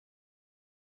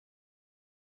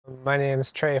My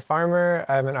name's Trey Farmer.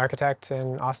 I'm an architect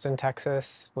in Austin,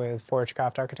 Texas with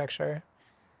Forgecraft Architecture.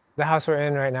 The house we're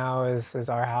in right now is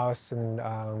our house, and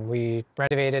we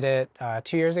renovated it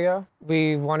 2 years ago.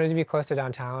 We wanted to be close to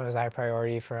downtown as a high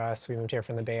priority for us. We moved here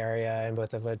from the Bay Area and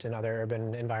both have lived in other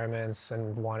urban environments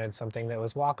and wanted something that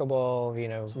was walkable,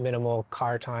 minimal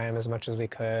car time as much as we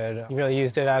could. We really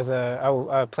used it as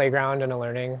a playground and a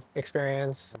learning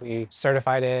experience. We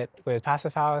certified it with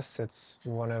Passive House. It's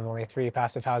one of only 3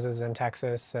 passive houses in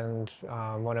Texas and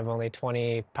one of only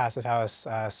 20 passive house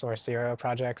Source Zero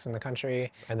projects in the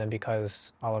country. And then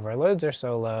because all of our loads are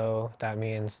so low, that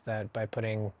means that by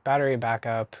putting battery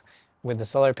backup with the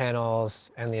solar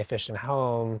panels and the efficient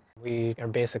home, we are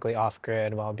basically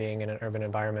off-grid while being in an urban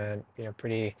environment,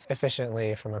 pretty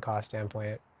efficiently from a cost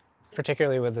standpoint.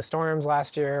 Particularly with the storms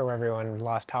last year where everyone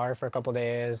lost power for a couple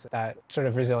days, that sort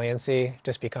of resiliency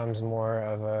just becomes more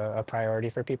of a priority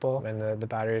for people. And the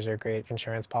batteries are a great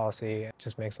insurance policy. It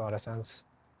just makes a lot of sense.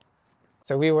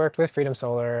 So we worked with Freedom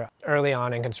Solar early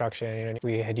on in construction.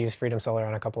 We had used Freedom Solar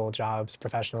on a couple of jobs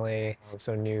professionally,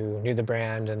 so knew the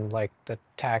brand and liked the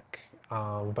tech.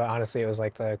 But honestly, it was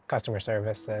like the customer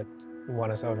service that won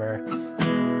us over.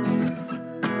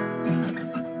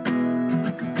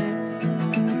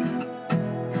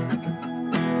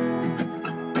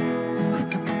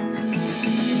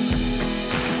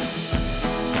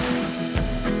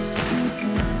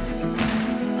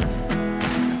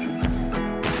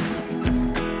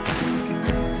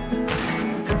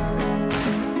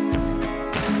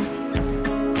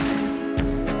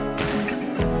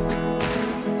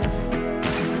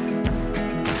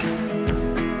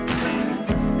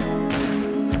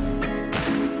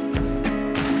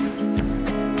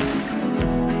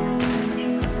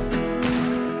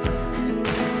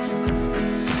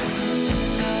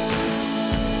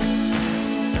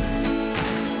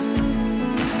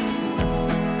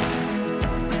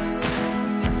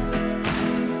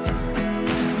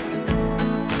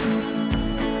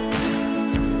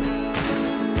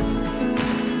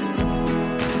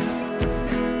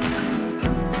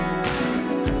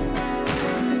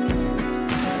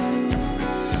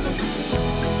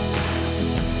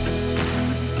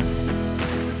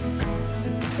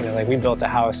 We built the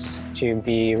house to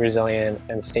be resilient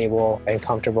and stable and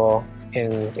comfortable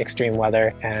in extreme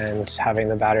weather, and having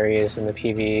the batteries and the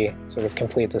PV sort of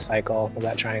complete the cycle of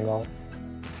that triangle.